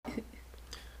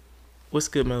What's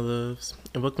good, my loves?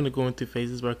 And welcome to Going Through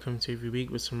Phases, where I come to every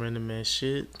week with some random ass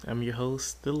shit. I'm your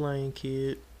host, the Lion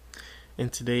Kid.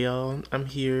 And today, y'all, I'm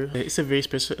here. It's a very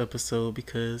special episode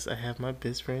because I have my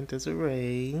best friend,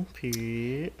 Desiree.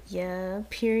 Period. Yeah,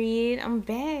 period. I'm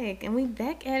back. And we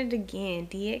back at it again.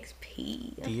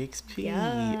 DXP. DXP.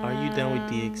 Yeah. Are you down with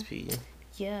DXP?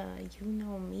 Yeah, you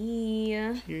know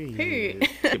me. Period.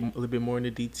 Get a little bit more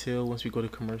into detail once we go to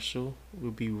commercial.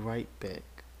 We'll be right back.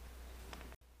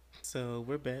 So,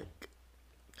 we're back.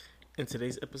 In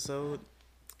today's episode,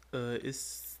 the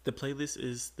playlist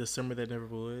is The Summer That Never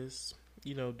Was.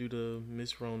 You know, due to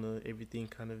Miss Rona, everything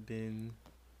kind of been,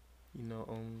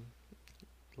 on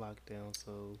lockdown,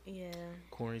 so Yeah.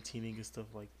 quarantining and stuff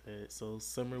like that. So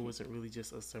summer wasn't really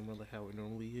just a summer like how it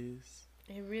normally is.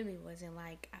 It really wasn't.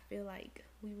 Like, I feel like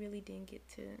we really didn't get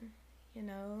to,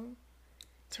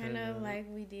 turn up like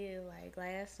we did like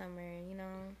last summer,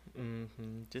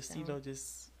 Just, So.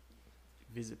 just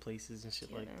visit places and shit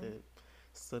like that.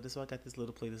 So that's why I got this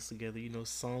little playlist together,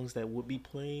 songs that would be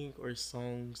playing or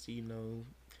songs,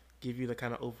 give you the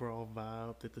kind of overall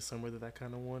vibe that the summer that I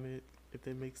kind of wanted, if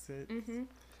that makes sense.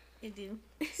 It do.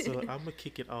 So I'm going to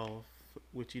kick it off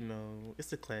with,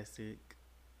 it's a classic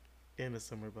and a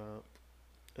summer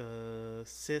vibe.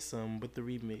 Said Some with the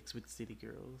remix with City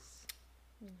Girls.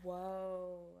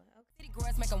 Whoa. City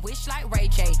girls make them wish like Ray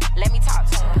J. Let me talk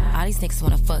to them. All these niggas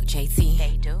wanna fuck JT.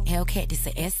 They do. Hellcat, this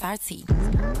a SRT.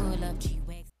 Pull up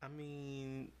G-Wags. I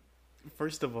mean,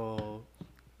 first of all,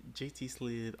 JT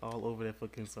slid all over that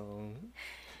fucking song.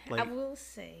 I will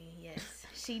say, yes,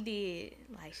 she did.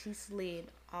 Like, she slid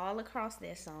all across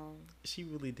that song. She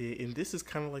really did. And this is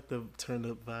kind of like the turn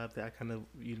up vibe that I kind of,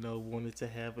 wanted to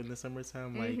have in the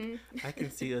summertime. Like, I can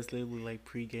see us literally like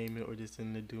pre-gaming or just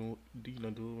in the doing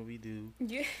what we do.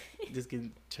 Yeah. Just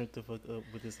getting turned the fuck up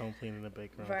with this song playing in the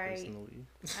background, right. Personally.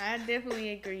 I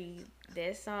definitely agree.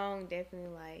 That song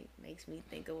definitely, like, makes me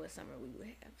think of what summer we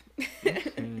would have.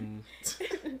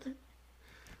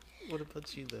 What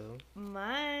about you, though?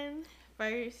 Mine,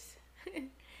 first,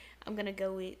 I'm going to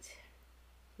go with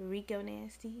Rico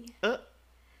Nasty. Guap.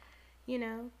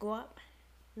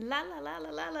 La la la la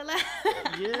la la la.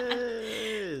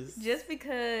 Yes. Just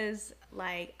because,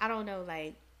 like, I don't know,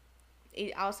 like,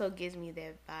 it also gives me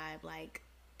that vibe, like,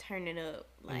 turn it up,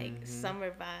 like, summer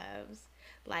vibes.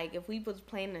 Like, if we was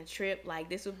planning a trip, like,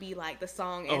 this would be, like, the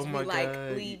song as we,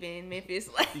 like, leaving Memphis.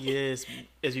 Like. Yes,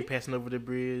 as we passing over the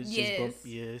bridge. Yes.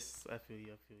 Yes, I feel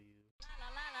you.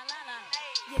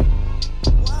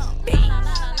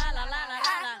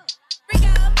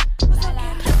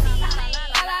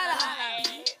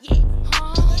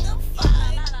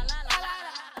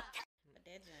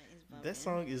 That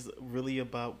song is really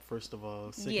about, first of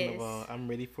all. Second of all, I'm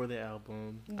ready for the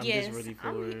album. I'm just ready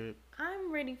for it.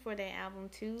 I'm ready for that album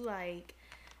too. Like,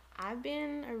 I've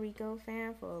been a Rico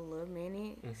fan for a little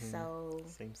minute, so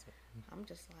same. I'm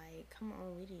just like, come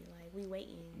on with it. Like, we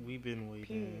waiting. We've been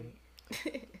waiting.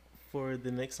 For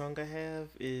the next song I have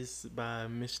is by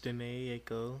Mr.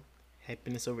 Echo,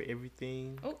 Happiness Over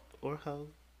Everything, or Ho.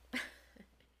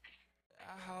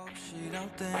 I hope she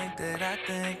don't think that I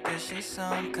think that she's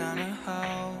some kind of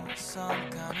hoe,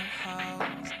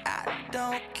 I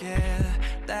don't care,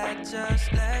 that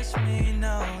just lets me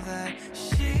know that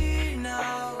she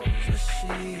knows what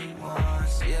she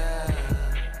wants, yeah.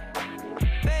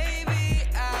 Baby,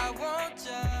 I won't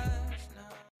judge,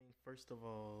 no. First of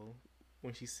all,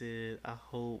 when she said, I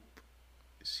hope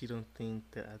she don't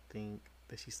think that I think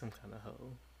that she's some kind of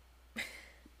hoe.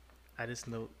 I just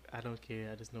know, I don't care.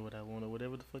 I just know what I want, or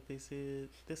whatever the fuck they said.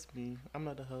 That's me. I'm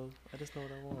not a hoe. I just know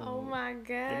what I want. Oh my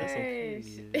gosh.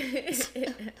 That's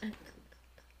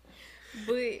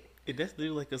But that's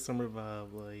literally like a summer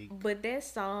vibe, like. But that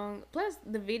song, plus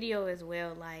the video as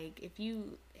well. Like, if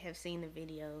you have seen the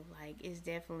video, like, it's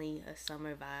definitely a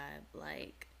summer vibe.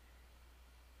 Like,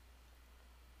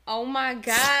 oh my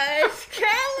gosh, Kellen!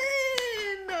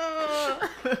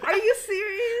 Are you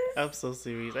serious? I'm so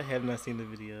serious. I have not seen the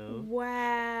video.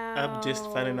 Wow. I'm just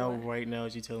finding out right now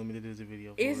as you telling me that there's a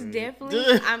video for it's it.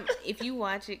 Definitely, if you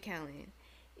watch it, Kellen,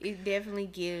 it definitely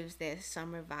gives that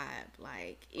summer vibe.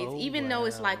 Like, it's, even though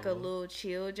it's like a little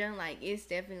chill jump, like, it's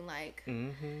definitely like,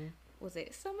 was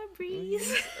it Summer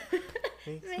Breeze?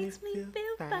 Makes me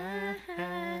feel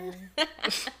fine.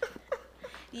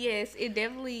 Yes, it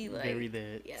definitely, like, very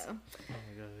that. Yeah. Oh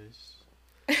my gosh.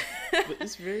 But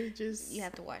it's very just. You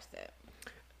have to watch that.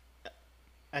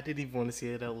 I didn't even want to say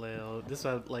it out loud. This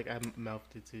why, like, I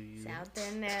mouthed it to you. It's out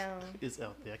there now. It's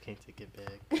out there. I can't take it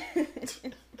back.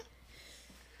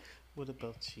 What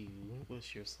about you?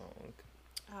 What's your song?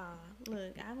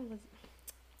 Look, I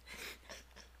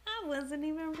wasn't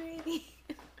even ready.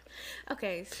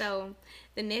 Okay, so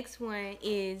the next one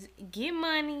is Get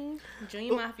Money,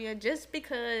 Junior Mafia, just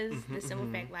because the simple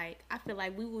fact, like, I feel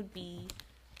like we would be,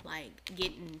 like,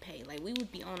 getting paid. Like, we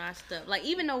would be on our stuff. Like,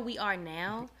 even though we are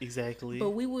now. Exactly. But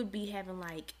we would be having,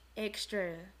 like,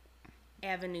 extra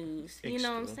avenues. You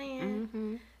know what I'm saying?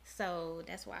 Mm-hmm. So,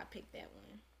 that's why I picked that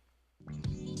one.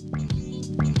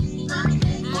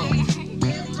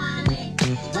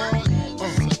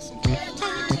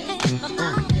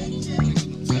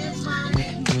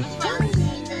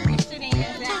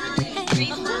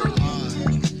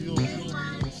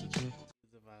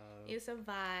 It's a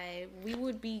vibe. We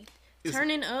would be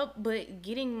turning up, but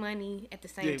getting money at the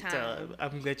same time.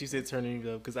 I'm glad you said turning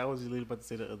up, because I was really about to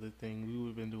say the other thing. We would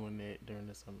have been doing that during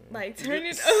the summer. Like,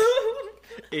 turning up.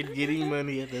 And getting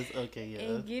money at this. Okay, yeah.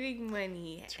 And getting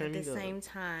money at the same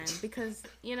time. Because,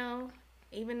 you know,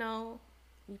 even though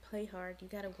we play hard, you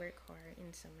got to work hard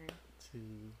in summer.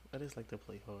 Too. I just like to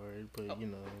play hard, but you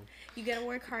know. You got to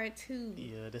work hard, too.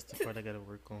 Yeah, that's the part I got to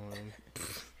work on.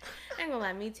 I ain't gonna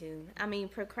lie, me too. I mean,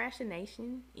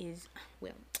 procrastination is,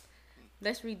 well,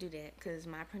 let's redo that, because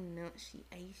my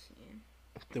pronunciation.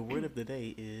 The word of the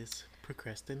day is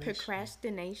procrastination.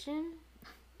 Procrastination?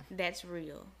 That's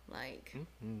real. Like,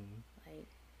 like.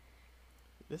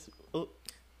 This,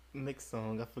 next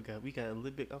song, I forgot. We got a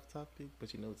little bit off topic,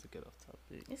 but you know it's a good off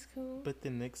topic. It's cool. But the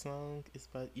next song is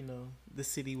about, you know, the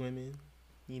city women.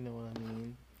 You know what I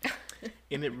mean?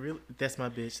 And it really, that's my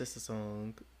bitch. That's the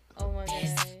song. Oh my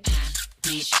gosh.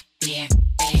 Bitch, there,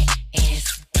 fat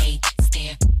ass, they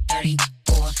stare,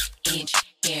 34-inch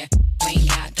hair. Bring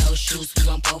out those shoes, we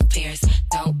want both pairs.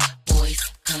 Dope boys,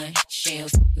 gun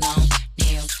shells, long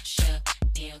nails, shut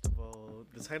down. Well,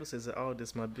 the title says it all.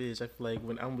 That's my bitch. I feel like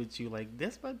when I'm with you, like,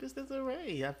 that's my bitch, that's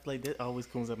Ray. I feel like that always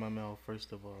comes out my mouth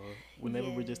first of all. Whenever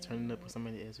we're just turning up, or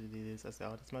somebody asks who this, I say,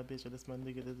 oh, that's my bitch, or that's my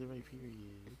nigga, that's Ray.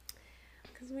 Period.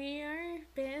 Cause we are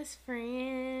best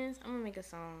friends. I'm gonna make a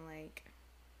song like,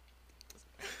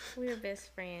 we are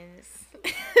best friends.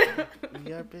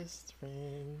 We are best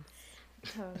friends.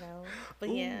 I don't know, but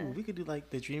ooh, yeah, we could do like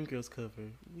the Dreamgirls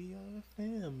cover. We are a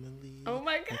family. Oh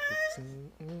my gosh.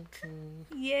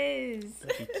 Yes.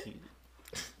 That'd be cute.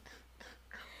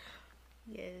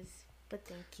 Yes, but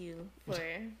thank you for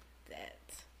that.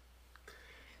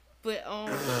 But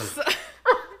so,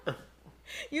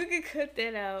 you can cut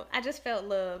that out. I just felt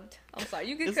loved. I'm sorry.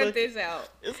 You can cut this out.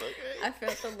 It's okay. I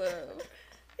felt the love.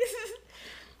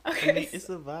 Okay. I mean, it's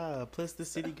a vibe. Plus the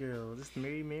city girl. This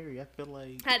Mary. I feel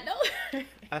like. I know.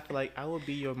 I feel like I will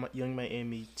be your young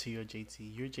Miami to your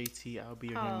JT. Your JT, I'll be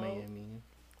your young Miami.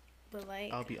 But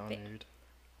like, I'll be honored.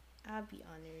 I'll be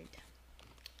honored.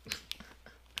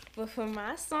 But for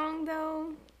my song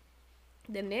though,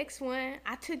 the next one,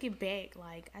 I took it back.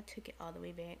 Like, I took it all the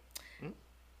way back.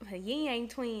 Yin Yang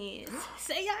Twins.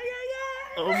 Say yeah, yeah,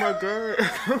 yeah. Oh my god.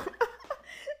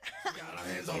 Got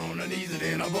her hands on her knees and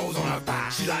then her bows on her thigh.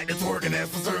 She like to twerk and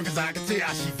that's for certain cause I can see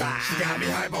how she fly. She got me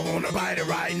hype, I wanna bite it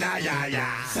right now, yeah,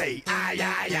 yeah. Say, ah,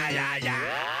 yeah, yeah, yeah,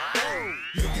 yeah.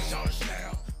 You can show the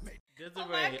snap.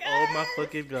 Desiree, oh my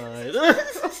fucking god.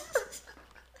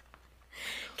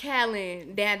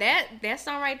 Callan, that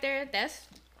song right there, that's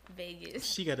Vegas.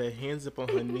 She got her hands up on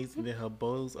her knees and then her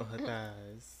bows on her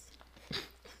thighs.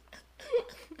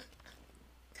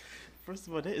 First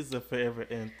of all, that is a forever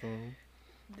anthem.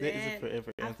 That is a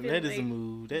forever anthem. That is a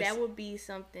mood. That would be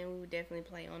something we would definitely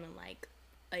play on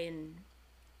an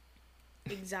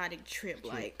exotic trip.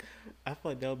 Like, I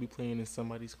feel like that would be playing in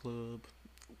somebody's club.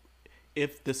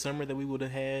 If the summer that we would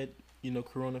have had, you know,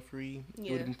 corona free, it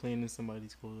would have been playing in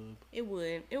somebody's club. It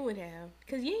would have.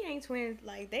 Cause Yin Yang Twins,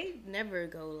 like, they never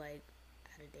go like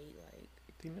out of date. Like,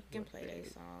 you can play their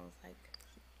songs. Like,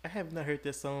 I have not heard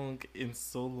that song in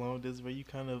so long. This where you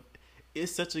kind of.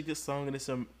 It's such a good song, and it's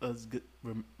a good.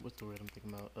 What's the word I'm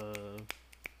thinking about?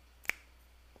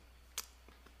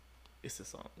 It's a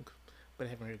song, but I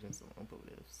haven't heard it in so long. But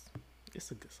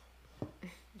it's a good song.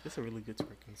 It's a really good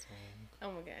twerking song.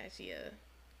 Oh my gosh, yeah.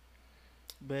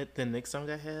 But the next song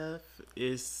I have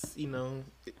is, you know,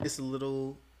 it's a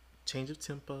little change of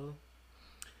tempo.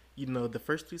 You know, the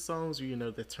first two songs are, you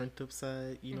know, the turned up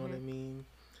side. You know what I mean?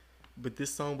 But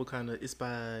this song will kind of. It's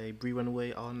by Bree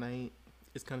Runaway, All Night.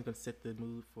 It's kind of going to set the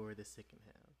mood for the second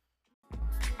half.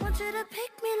 Want you to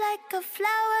pick me like a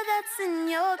flower that's in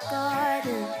your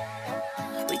garden.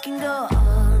 We can go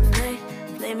all night.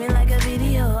 Play me like a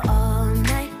video all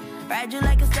night. Ride you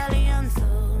like a stallion, so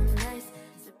nice.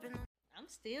 I'm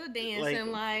still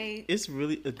dancing like. It's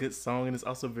really a good song, and it's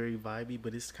also very vibey,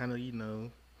 but it's kind of, you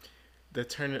know, the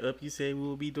turn it up you say we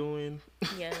will be doing.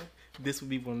 Yeah. This would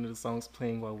be one of the songs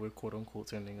playing while we're quote unquote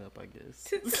turning up, I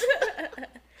guess.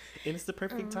 And it's the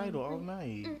perfect title, All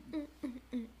Night.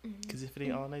 Because if it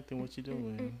ain't all night, then what you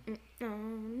doing?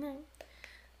 No.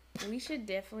 We should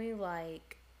definitely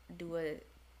like do a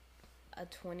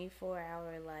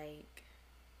 24-hour like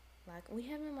we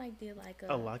haven't like did like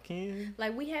a lock-in.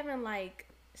 Like we haven't like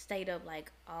stayed up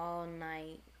like all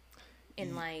night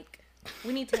and like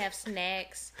we need to have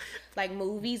snacks, like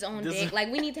movies on deck.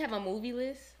 Like we need to have a movie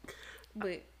list.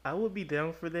 But I would be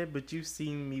down for that, but you've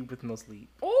seen me with no sleep.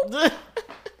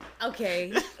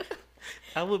 Okay.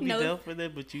 I would be down for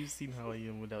that, but you've seen how I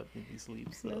am without any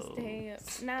sleep. So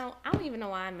now I don't even know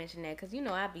why I mentioned that because you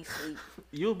know I be sleep.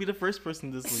 You'll be the first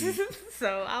person to sleep.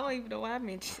 So I don't even know why I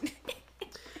mentioned it.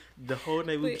 The whole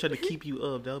night we try to keep you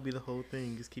up. That'll be the whole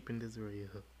thing, is keeping Desiree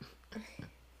up.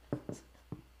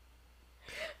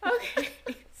 Okay.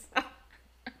 So.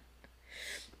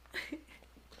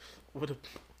 What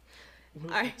all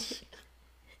right.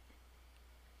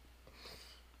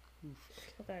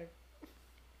 Okay.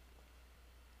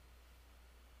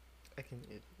 I can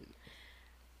edit it.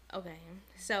 Okay.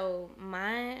 So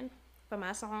for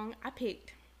my song, I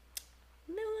picked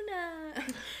Luna.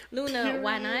 Luna,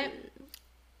 why not?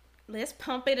 Let's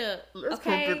pump it up. Let's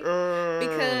pump it up.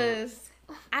 Because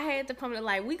I had to pump it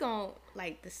like we gon'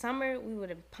 like the summer we would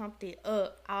have pumped it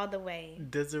up all the way.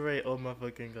 Desiree, oh my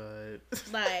fucking god.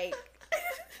 Like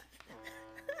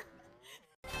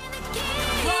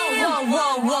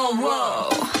Whoa.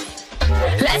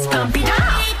 Let's pump it up.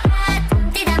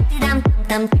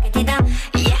 I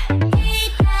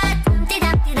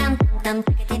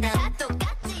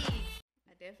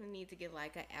definitely need to get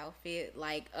like an outfit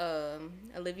like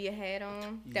Olivia had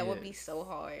on. That would be so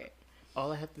hard.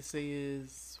 All I have to say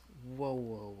is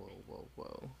whoa.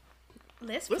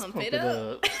 Let's pump it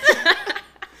up.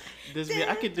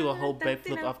 I could do a whole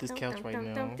backflip off this couch right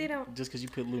now just because you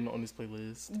put Luna on this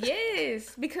playlist.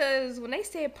 Yes, because when they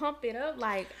said pump it up,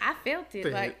 like I felt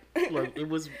it. Like it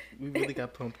was, we really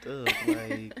got pumped up.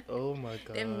 Like, oh my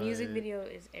god. The music video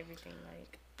is everything.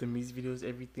 Like the music video is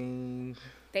everything.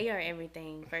 They are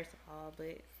everything, first of all,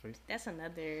 but that's a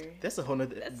whole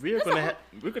nother. We're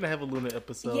gonna have a Luna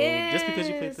episode. Yes. Just because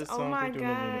you played this song, we're doing a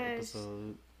Luna gosh.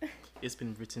 episode. It's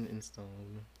been written in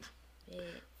stone. Yeah.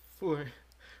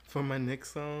 For my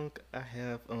next song, I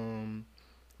have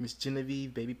Miss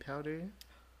Genevieve, Baby Powder.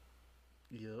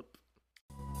 Yep.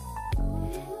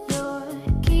 You're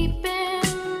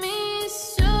keeping me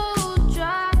so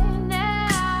dry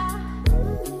now.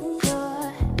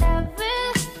 You're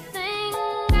everything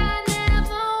I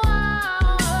never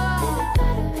want.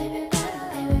 Baby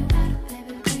powder,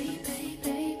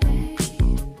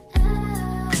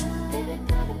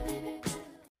 baby.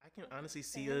 I can honestly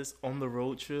see us on the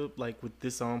road trip, like with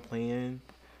this song playing,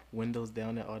 windows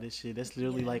down and all this shit. That's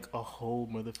literally like a whole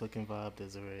motherfucking vibe,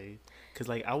 Desiree. Cause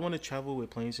like I want to travel with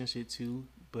planes and shit too,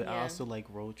 but I also like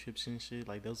road trips and shit.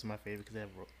 Like those are my favorite because they have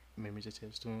memories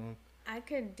attached to them. I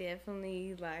could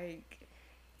definitely like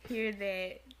hear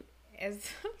that. I'm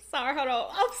sorry, hold on.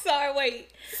 I'm sorry,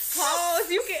 wait.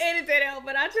 Pause. You can edit that out,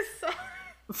 but I just saw.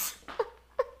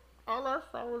 All I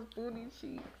saw was booty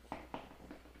cheeks.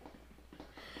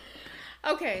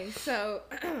 Okay, so,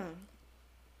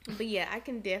 but yeah, I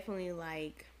can definitely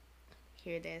like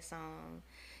hear that song,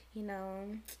 you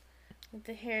know, with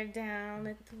the hair down,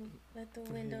 let the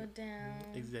window down.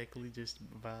 Exactly, just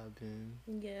vibing.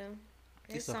 Yeah,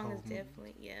 this song is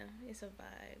definitely it's a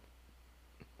vibe.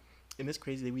 And it's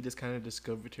crazy that we just kind of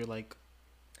discovered her like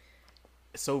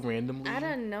so randomly out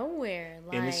of nowhere,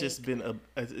 like, and it's just been a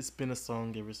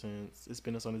song ever since. It's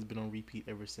been a song that's been on repeat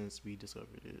ever since we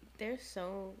discovered it. There's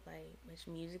so like much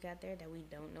music out there that we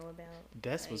don't know about.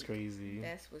 That's like, what's crazy.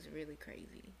 That's what's really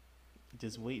crazy.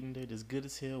 Just waiting there, just good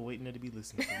as hell, waiting there to be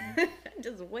listened to.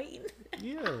 Just waiting.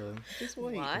 Yeah, just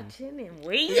waiting. Watching and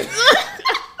waiting.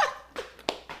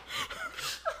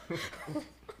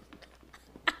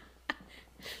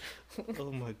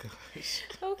 Oh my gosh.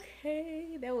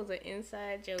 Okay, that was an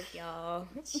inside joke, y'all.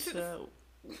 So,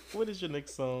 what is your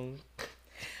next song?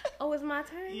 Oh, it's my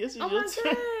turn? Yes, it's your your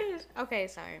turn. Gosh. Okay,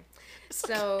 sorry.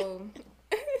 So,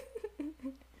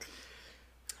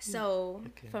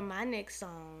 for my next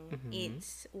song,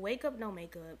 it's Wake Up No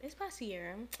Makeup. It's by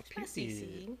Sierra. It's by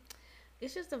CC.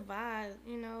 It's just a vibe,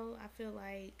 you know. I feel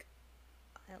like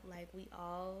we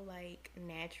all like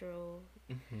natural,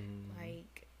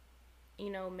 like, you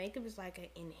know, makeup is like an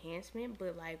enhancement,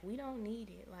 but like we don't need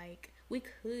it. Like we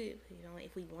could put it on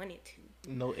if we wanted to.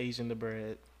 No Asian the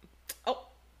bread. Oh,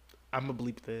 I'ma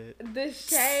bleep that. the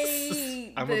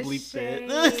shade. I'ma bleep shade.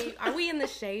 that. Are we in the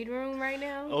shade room right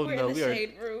now? Oh we're no, in the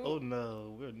shade room. Oh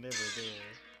no, we're never there.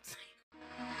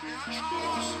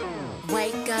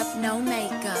 Wake up, no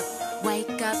makeup.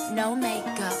 Wake up, no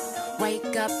makeup.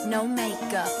 Wake up, no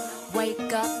makeup.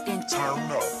 Wake up and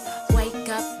turn up. Wake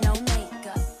up, no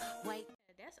makeup.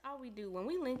 That's all we do. When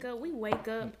we link up, we wake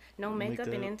up, no makeup,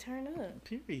 and then turn up.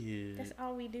 Period. That's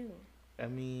all we do. I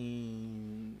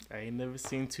mean, I ain't never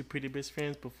seen two pretty best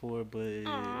friends before, but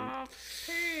our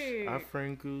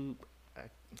friend group, I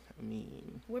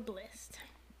mean, we're blessed.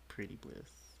 Pretty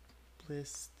blessed.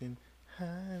 Blessed and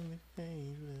highly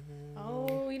favored.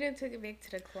 Oh, you done took it back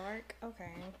to the Clark?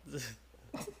 Okay.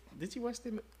 Did you watch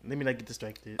them? Let me not get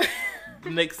distracted. The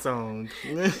next song,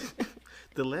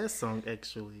 the last song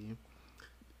actually,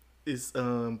 is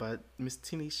by Miss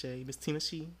Tina Shea. Miss Tina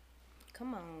Shea.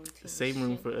 Come on, Tina. Same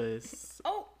room for us.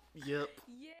 Oh. Yep.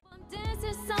 Yeah. I'm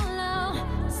dancing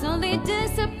solo, slowly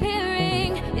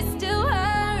disappearing. It still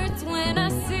hurts when I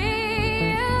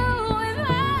see you with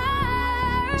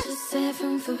her. Just save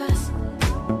room for us.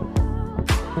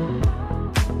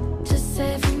 Just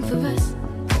save room for us.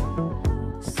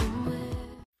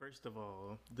 First of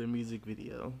all, the music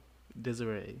video.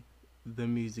 Desiree, the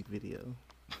music video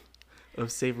of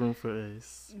Save Room for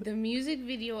Us. The music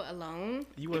video alone.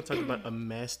 You want to talk about a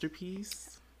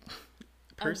masterpiece?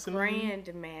 Personally? A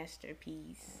grand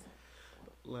masterpiece.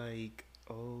 Like,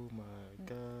 oh my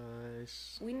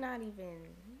gosh. We not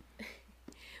even...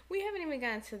 we haven't even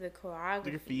gotten to the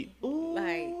choreography. Ooh.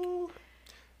 Like...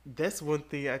 That's one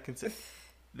thing I can say.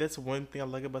 That's one thing I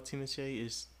like about Tina Shea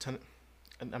is...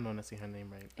 I'm not saying her name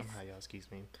right. I'm high, y'all.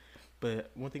 Excuse me.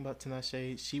 But one thing about Tina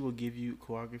Shea, she will give you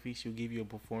choreography. She'll give you a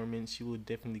performance. She will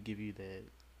definitely give you that.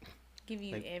 Give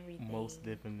you everything. Most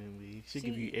definitely. She'll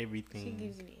give you everything. She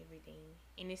gives you everything.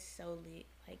 And it's so lit.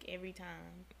 Like, every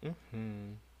time.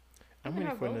 Mm-hmm. I'm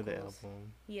ready for another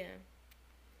album. Yeah.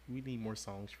 We need more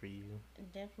songs for you.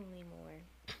 Definitely more.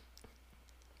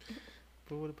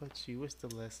 But what about you? What's the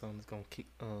last song that's gonna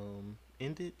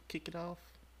end it? Kick it off?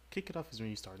 Kick it off is when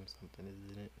you're starting something,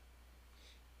 isn't it?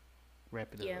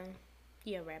 Wrap it up.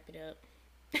 Yeah, wrap it up.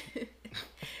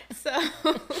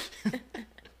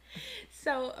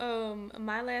 So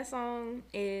my last song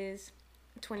is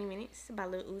 20 Minutes by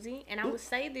Lil Uzi. And I would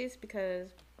say this because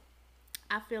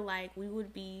I feel like we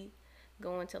would be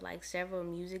going to like several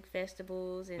music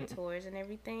festivals and tours and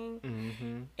everything.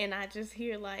 Mm-hmm. And I just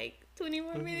hear like 20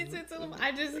 more minutes into them.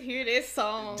 I just hear this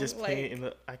song. Just playing in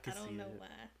the, I don't know why.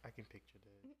 I can picture that.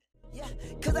 Yeah,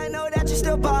 cause I know that you're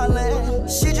still ballin'.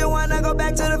 She just wanna go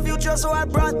back to the future, so I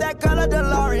brought that girl a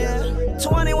DeLorean.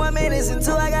 21 minutes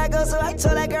until I gotta go, so I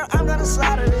told that girl I'm gonna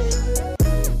slaughter it.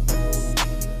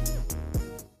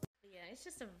 Yeah, it's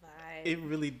just a vibe. It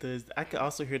really does. I could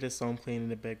also hear this song playing in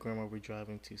the background while we're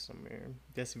driving to somewhere.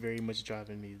 That's very much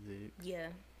driving music.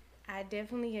 Yeah, I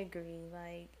definitely agree.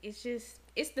 Like, it's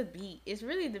the beat. It's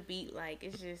really the beat. Like,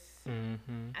 it's just,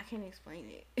 I can't explain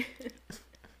it.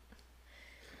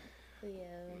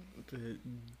 Yeah. But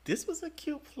this was a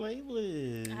cute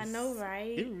playlist. I know,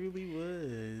 right? It really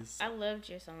was. I loved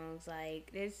your songs. Like,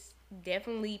 this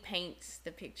definitely paints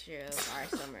the picture of our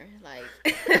summer. Like,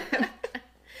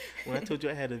 when I told you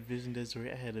I had a vision,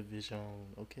 Desiree, I had a vision,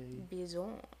 okay?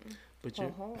 Vision. But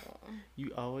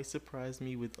you always surprise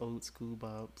me with old school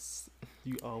bops.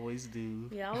 You always do.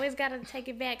 You always gotta take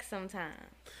it back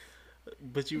sometime.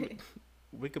 But you...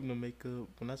 Wake Up No Makeup.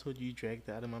 When I told you dragged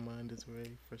that out of my mind,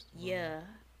 Desiree, first of all. Yeah,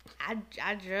 I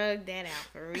drugged that out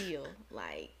for real.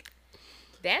 Like,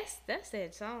 that's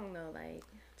that song though. Like,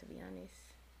 to be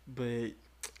honest. But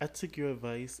I took your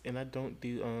advice, and I don't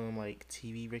do like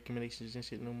TV recommendations and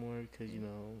shit no more because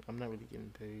I'm not really getting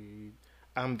paid.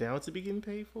 I'm down to be getting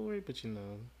paid for it, but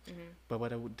But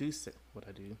what I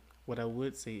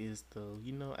would say is though,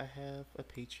 I have a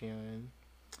Patreon.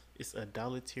 It's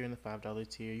 $1 tier and a $5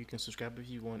 tier. You can subscribe if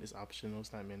you want. It's optional.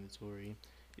 It's not mandatory.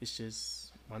 It's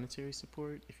just monetary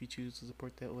support if you choose to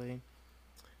support that way.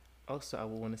 Also, I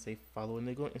would want to say follow a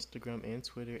nigga on Instagram and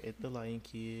Twitter at The Lion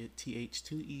Kid.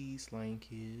 TH2Es Lion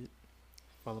Kid.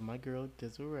 Follow my girl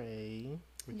Desiree.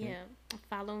 Yeah.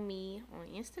 Follow me on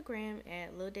Instagram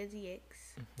at LilDezzyx.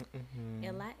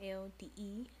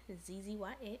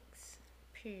 LilDezzyx.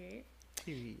 Period.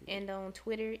 And on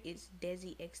Twitter, it's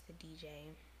DezzyX the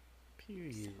DJ.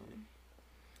 Period. So.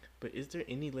 But is there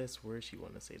any last words you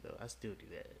want to say, though? I still do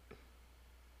that.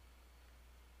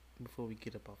 Before we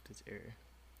get up off this air.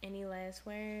 Any last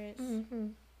words?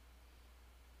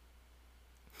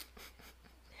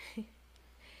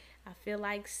 I feel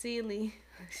like silly.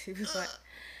 She was like,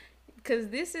 because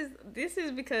this is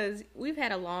because we've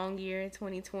had a long year in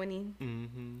 2020.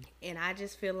 And I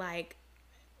just feel like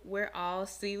we're all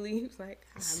silly. It's like,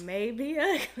 I may be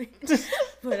ugly,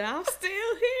 but I'm still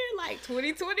here. Like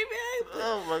 2020, baby.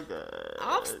 Oh my god.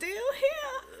 I'm still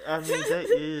here. I mean, that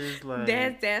is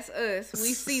like that's us.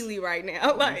 We silly right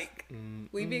now. Like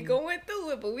we been going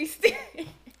through it, but we still.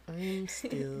 I'm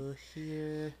still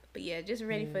here. But yeah, just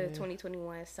ready for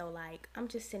 2021. So like, I'm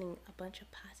just sending a bunch of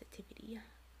positivity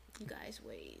you guys'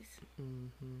 ways.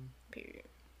 Period.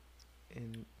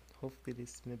 And hopefully they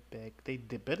send it back. They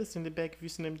better send it back if you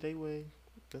send them their way.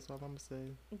 That's all I'm gonna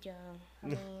say. Yeah, I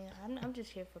mean, I'm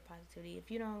just here for positivity. If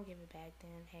you don't give it back,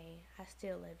 then hey, I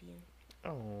still love you.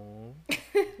 Oh.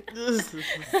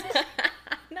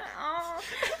 No.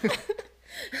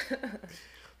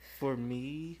 For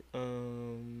me,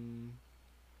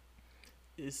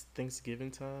 it's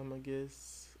Thanksgiving time, I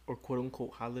guess, or quote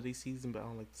unquote holiday season. But I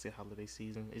don't like to say holiday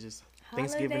season. It's just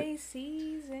Thanksgiving. Holiday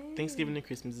season. Thanksgiving and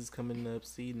Christmas is coming up,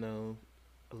 so you know,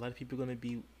 a lot of people are gonna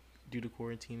be, due to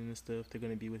quarantine and stuff, they're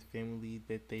gonna be with family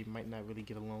that they might not really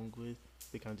get along with.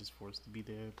 They kind of just forced to be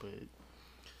there, but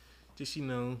just, you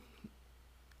know,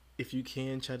 if you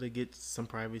can, try to get some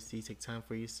privacy, take time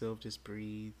for yourself, just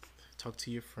breathe, talk to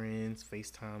your friends,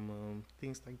 FaceTime them,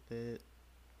 things like that.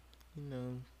 You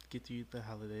know, get through the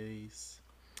holidays.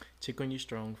 Check on your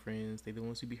strong friends. They're the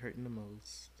ones who be hurting the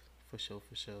most. For sure,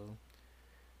 for sure.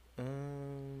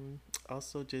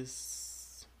 Also,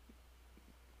 just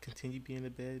continue being a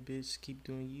bad bitch. Keep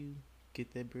doing you.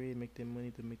 Get that bread. Make that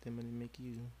money to make that money make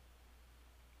you.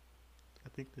 I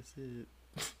think that's it.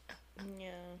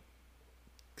 Yeah.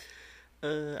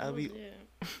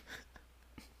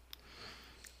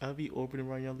 I'll be orbiting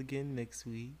around y'all again next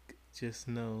week. Just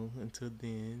know, until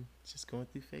then, just going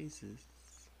through phases.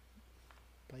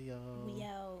 Bye, y'all. We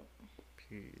out.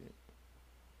 Period.